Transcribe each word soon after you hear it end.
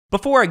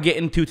Before I get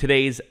into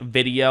today's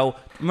video,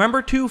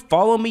 remember to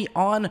follow me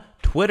on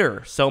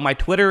Twitter. So my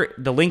Twitter,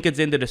 the link is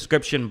in the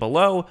description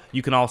below.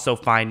 You can also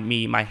find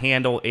me. My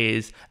handle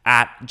is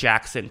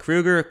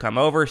 @JacksonKruger. Come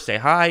over, say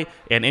hi.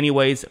 And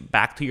anyways,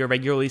 back to your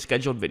regularly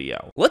scheduled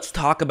video. Let's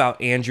talk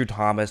about Andrew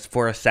Thomas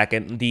for a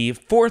second, the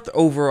 4th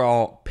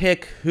overall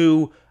pick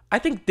who I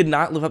think did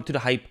not live up to the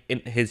hype in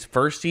his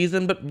first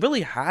season, but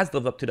really has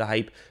lived up to the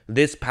hype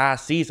this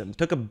past season.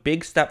 Took a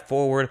big step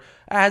forward,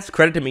 as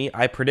credit to me,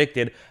 I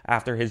predicted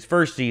after his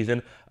first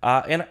season.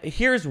 And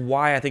here's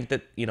why I think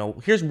that,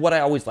 here's what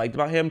I always liked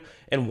about him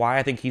and why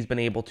I think he's been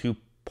able to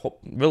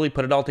really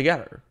put it all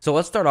together. So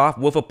let's start off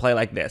with a play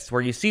like this,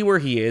 where you see where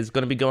he is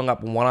going to be going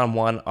up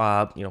one-on-one.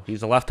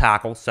 He's a left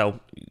tackle, so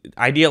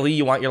ideally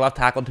you want your left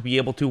tackle to be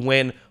able to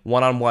win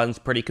one-on-ones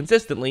pretty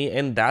consistently,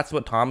 and that's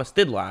what Thomas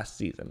did last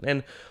season.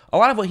 And a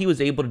lot of what he was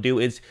able to do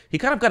is he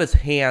kind of got his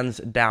hands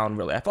down,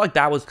 really. I feel like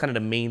that was kind of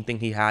the main thing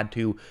he had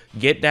to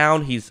get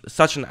down. He's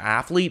such an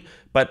athlete,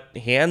 but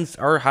hands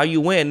are how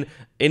you win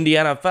in the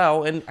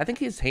NFL, and I think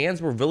his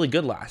hands were really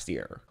good last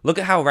year. Look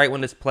at how right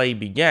when this play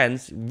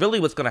begins, really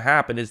what's going to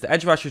happen is the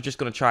edge rusher is just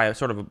going to try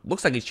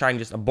looks like he's trying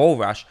just a bull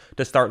rush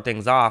to start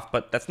things off,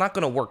 but that's not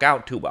going to work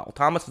out too well.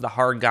 Thomas is a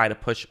hard guy to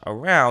push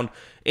around,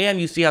 and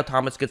you see how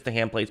Thomas gets the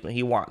hand placement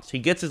he wants. He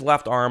gets his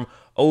left arm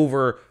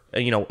over,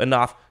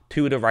 enough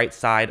to the right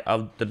side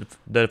of the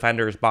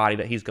defender's body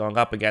that he's going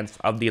up against,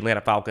 of the Atlanta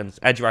Falcons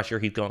edge rusher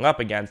he's going up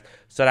against,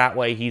 so that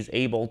way he's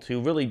able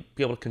to really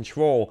be able to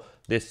control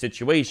this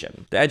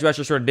situation. The edge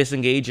rusher sort of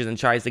disengages and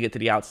tries to get to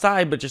the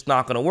outside, but just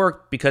not going to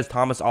work because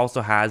Thomas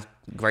also has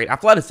great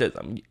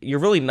athleticism. You're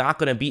really not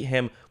going to beat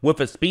him with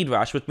a speed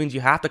rush, which means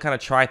you have to kind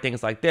of try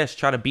things like this,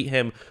 try to beat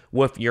him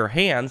with your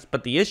hands.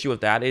 But the issue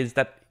with that is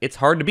that it's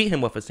hard to beat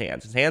him with his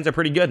hands. His hands are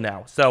pretty good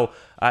now. So,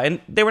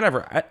 and they were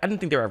never, I didn't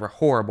think they were ever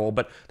horrible,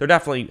 but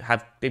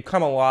they've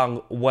come a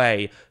long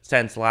way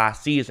since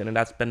last season, and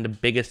that's been the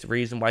biggest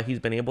reason why he's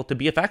been able to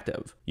be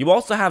effective. You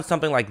also have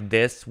something like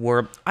this,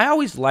 where I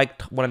always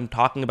liked, when I'm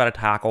talking about a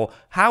tackle,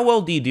 how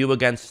well do you do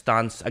against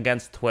stunts,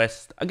 against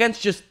twists,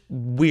 against just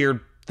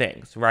weird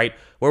things, right?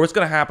 Where what's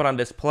going to happen on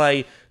this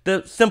play,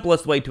 the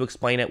simplest way to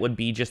explain it would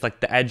be just like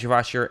the edge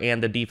rusher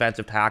and the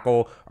defensive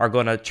tackle are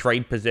going to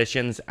trade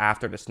positions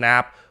after the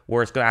snap,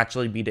 where it's going to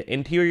actually be the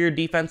interior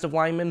defensive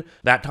lineman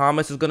that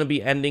Thomas is going to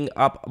be ending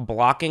up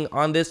blocking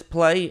on this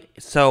play.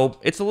 So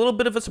it's a little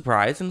bit of a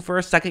surprise, and for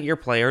a second-year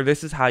player,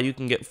 this is how you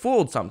can get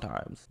fooled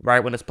sometimes.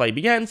 Right when this play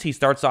begins, he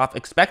starts off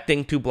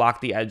expecting to block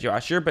the edge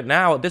rusher, but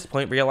now at this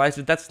point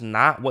realizes that's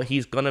not what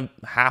he's going to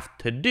have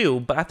to do.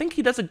 But I think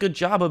he does a good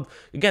job of,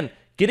 again,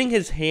 getting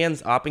his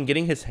hands up and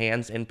getting his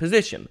hands in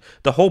position.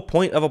 The whole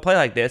point of a play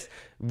like this,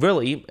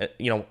 really,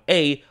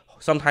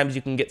 sometimes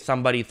you can get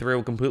somebody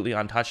through completely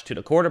untouched to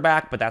the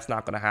quarterback, but that's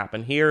not going to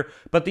happen here.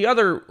 But the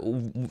other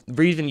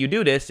reason you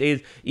do this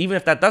is, even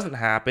if that doesn't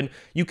happen,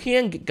 you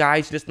can get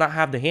guys just not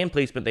have the hand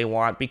placement they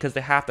want because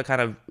they have to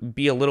kind of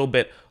be a little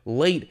bit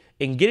late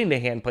in getting the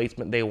hand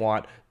placement they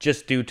want,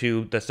 just due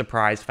to the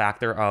surprise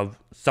factor of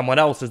someone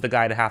else is the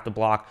guy to have to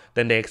block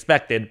than they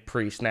expected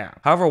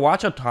pre-snap. However,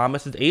 watch how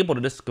Thomas is able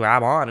to just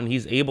grab on, and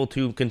he's able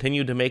to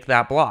continue to make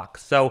that block.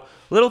 So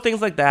little things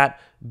like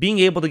that, being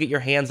able to get your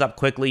hands up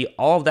quickly,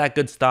 all of that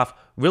good stuff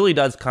really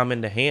does come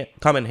in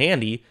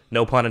handy,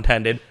 no pun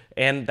intended,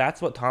 and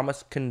that's what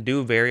Thomas can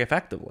do very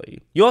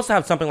effectively. You also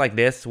have something like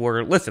this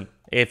where, listen,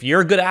 if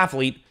you're a good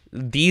athlete,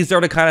 these are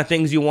the kind of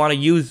things you want to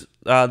use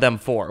them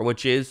for,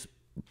 which is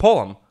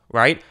pull them,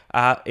 right?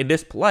 In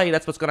this play,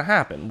 that's what's going to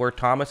happen, where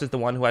Thomas is the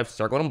one who I've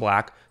circled in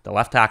black, the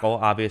left tackle,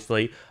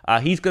 obviously.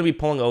 He's going to be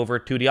pulling over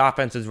to the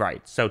offense's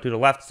right, so to the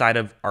left side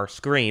of our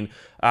screen.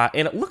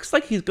 And it looks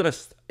like he's going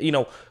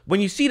to,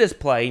 when you see this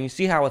play and you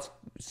see how it's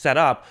set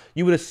up,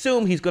 you would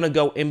assume he's going to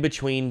go in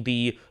between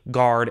the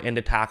guard and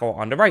the tackle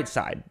on the right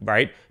side,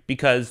 right?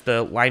 Because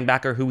the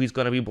linebacker who he's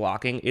going to be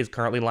blocking is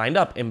currently lined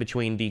up in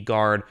between the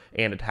guard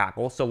and the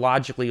tackle. So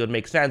logically, it would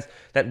make sense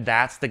that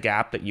that's the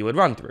gap that you would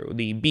run through,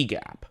 the B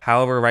gap.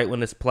 However, right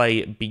when this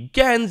play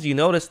begins, you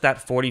notice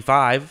that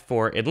 45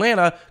 for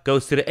Atlanta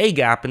goes to the A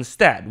gap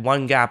instead,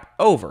 one gap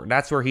over.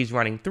 That's where he's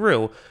running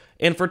through.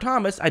 And for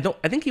Thomas, I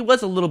think he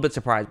was a little bit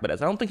surprised by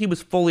this. I don't think he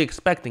was fully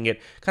expecting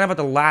it. Kind of at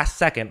the last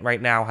second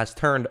right now has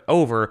turned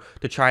over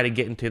to try to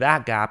get into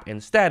that gap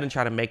instead and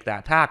try to make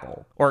that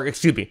tackle. Or,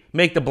 excuse me,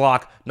 make the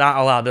block, not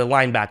allow the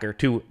linebacker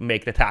to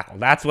make the tackle.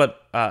 That's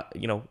what,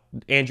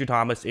 Andrew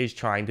Thomas is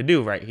trying to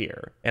do right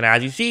here. And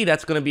as you see,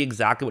 that's going to be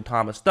exactly what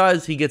Thomas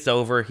does. He gets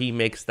over, he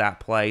makes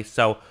that play.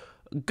 So,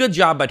 good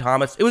job by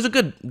Thomas. It was a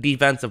good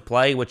defensive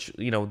play, which,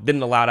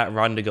 didn't allow that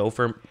run to go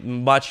for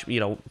much.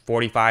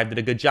 45 did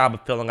a good job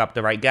of filling up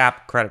the right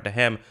gap. Credit to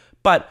him.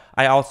 But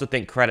I also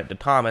think credit to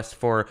Thomas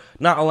for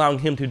not allowing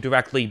him to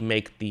directly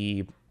make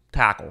the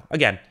tackle.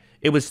 Again,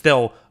 it was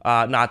still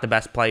not the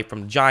best play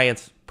from the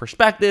Giants'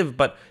 perspective,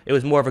 but it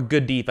was more of a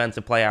good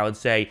defensive play, I would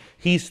say.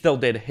 He still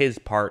did his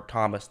part,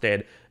 Thomas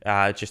did.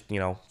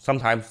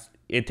 Sometimes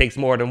it takes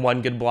more than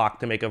one good block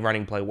to make a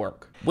running play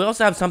work. We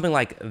also have something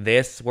like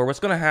this, where what's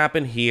going to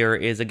happen here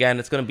is, again,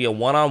 it's going to be a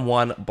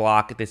one-on-one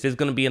block. This is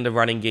going to be in the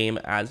running game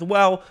as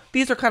well.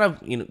 These are kind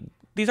of,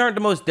 these aren't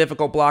the most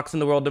difficult blocks in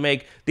the world to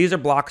make. These are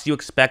blocks you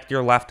expect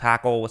your left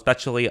tackle,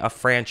 especially a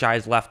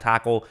franchise left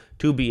tackle,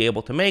 to be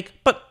able to make,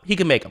 but he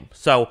can make them.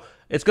 So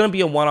it's going to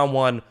be a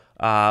one-on-one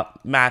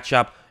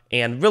matchup,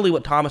 and really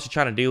what Thomas is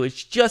trying to do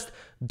is just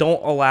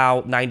don't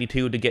allow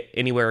 92 to get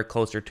anywhere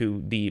closer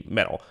to the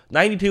middle.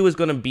 92 is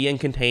going to be in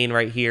contain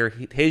right here.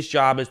 His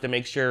job is to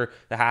make sure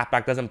the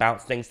halfback doesn't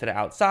bounce things to the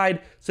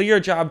outside. So your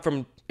job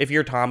if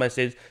you're Thomas,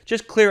 is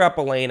just clear up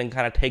a lane and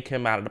kind of take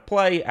him out of the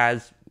play,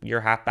 as your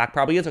halfback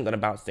probably isn't going to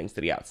bounce things to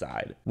the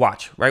outside.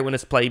 Watch, right when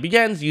this play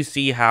begins, you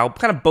see how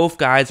kind of both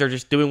guys are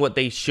just doing what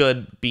they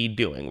should be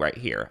doing right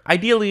here.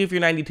 Ideally, if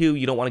you're 92,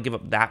 you don't want to give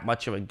up that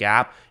much of a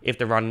gap if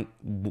the run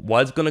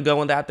was going to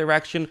go in that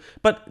direction,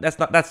 but that's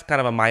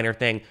kind of a minor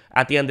thing.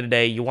 At the end of the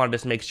day, you want to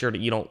just make sure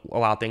that you don't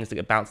allow things to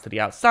get bounced to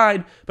the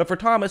outside, but for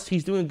Thomas,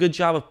 he's doing a good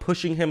job of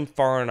pushing him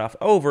far enough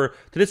over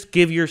to just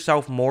give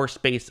yourself more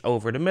space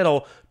over the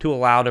middle to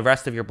allow the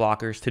rest of your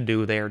blockers to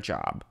do their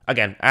job.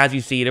 Again, as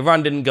you see, the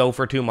run didn't go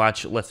for too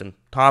much. Listen,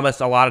 Thomas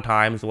a lot of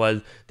times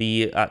was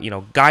the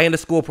guy in the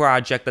school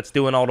project that's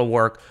doing all the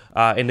work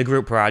in the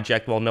group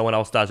project while no one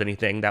else does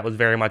anything. That was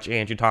very much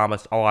Andrew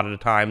Thomas a lot of the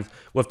times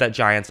with that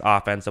Giants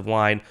offensive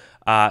line.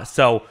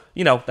 So,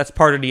 that's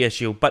part of the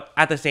issue. But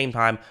at the same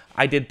time,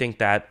 I did think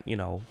that,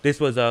 this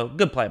was a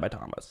good play by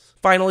Thomas.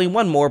 Finally,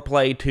 one more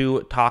play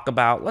to talk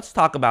about. Let's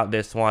talk about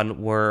this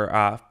one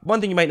where one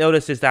thing you might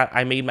notice is that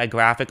I made my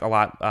graphic a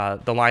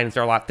lot, the lines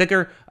are a lot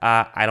thicker.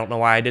 I don't know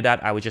why I did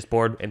that. I was just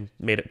bored and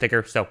made it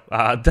thicker. So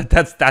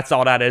that's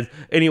all that is.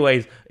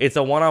 Anyways, it's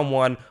a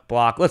one-on-one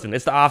block. Listen,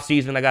 it's the off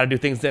season. I got to do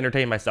things to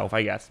entertain myself,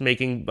 I guess.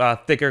 Making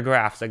thicker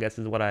graphs, I guess,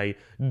 is what I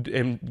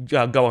am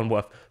going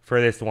with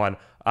for this one.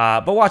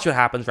 But watch what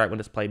happens right when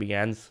this play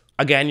begins.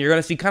 Again, you're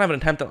going to see kind of an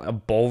attempt at a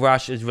bull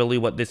rush is really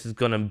what this is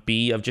going to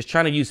be, of just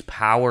trying to use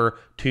power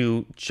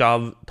to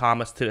shove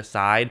Thomas to the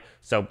side.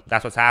 So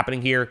that's what's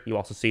happening here. You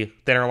also see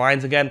thinner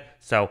lines again.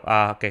 So,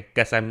 okay,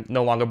 guess I'm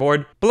no longer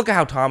bored. But look at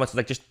how Thomas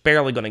is just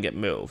barely going to get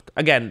moved.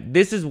 Again,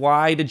 this is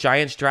why the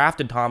Giants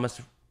drafted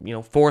Thomas,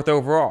 4th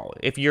overall.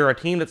 If you're a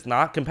team that's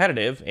not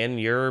competitive and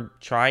you're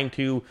trying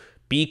to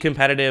be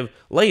competitive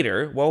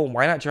later, well,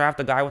 why not draft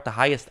the guy with the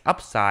highest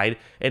upside?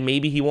 And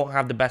maybe he won't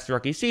have the best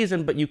rookie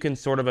season, but you can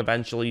sort of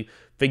eventually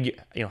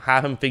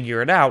have him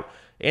figure it out.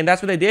 And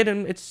that's what they did,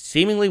 and it's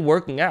seemingly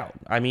working out.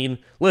 I mean,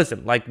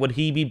 listen, would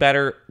you be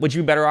better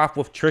off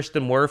with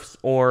Tristan Wirfs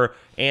or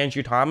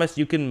Andrew Thomas?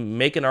 You can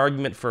make an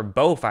argument for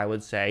both, I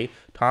would say.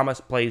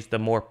 Thomas plays the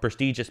more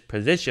prestigious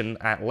position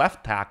at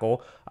left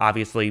tackle.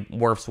 Obviously,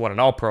 Wirfs won an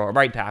All-Pro at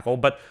right tackle,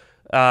 but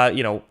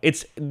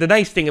it's the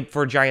nice thing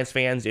for Giants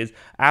fans is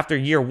after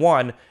year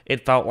one,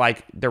 it felt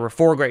like there were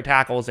 4 great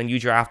tackles and you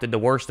drafted the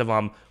worst of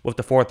them with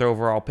the 4th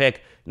overall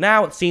pick.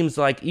 Now it seems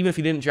like even if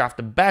you didn't draft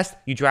the best,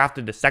 you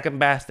drafted the 2nd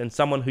best and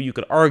someone who you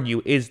could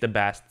argue is the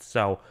best.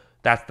 So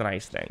that's the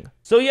nice thing.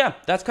 So yeah,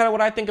 that's kind of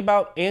what I think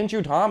about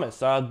Andrew Thomas.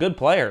 Good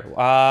player.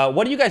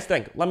 What do you guys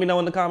think? Let me know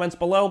in the comments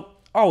below.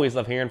 Always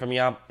love hearing from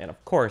you. And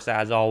of course,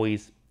 as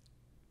always,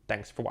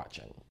 thanks for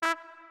watching.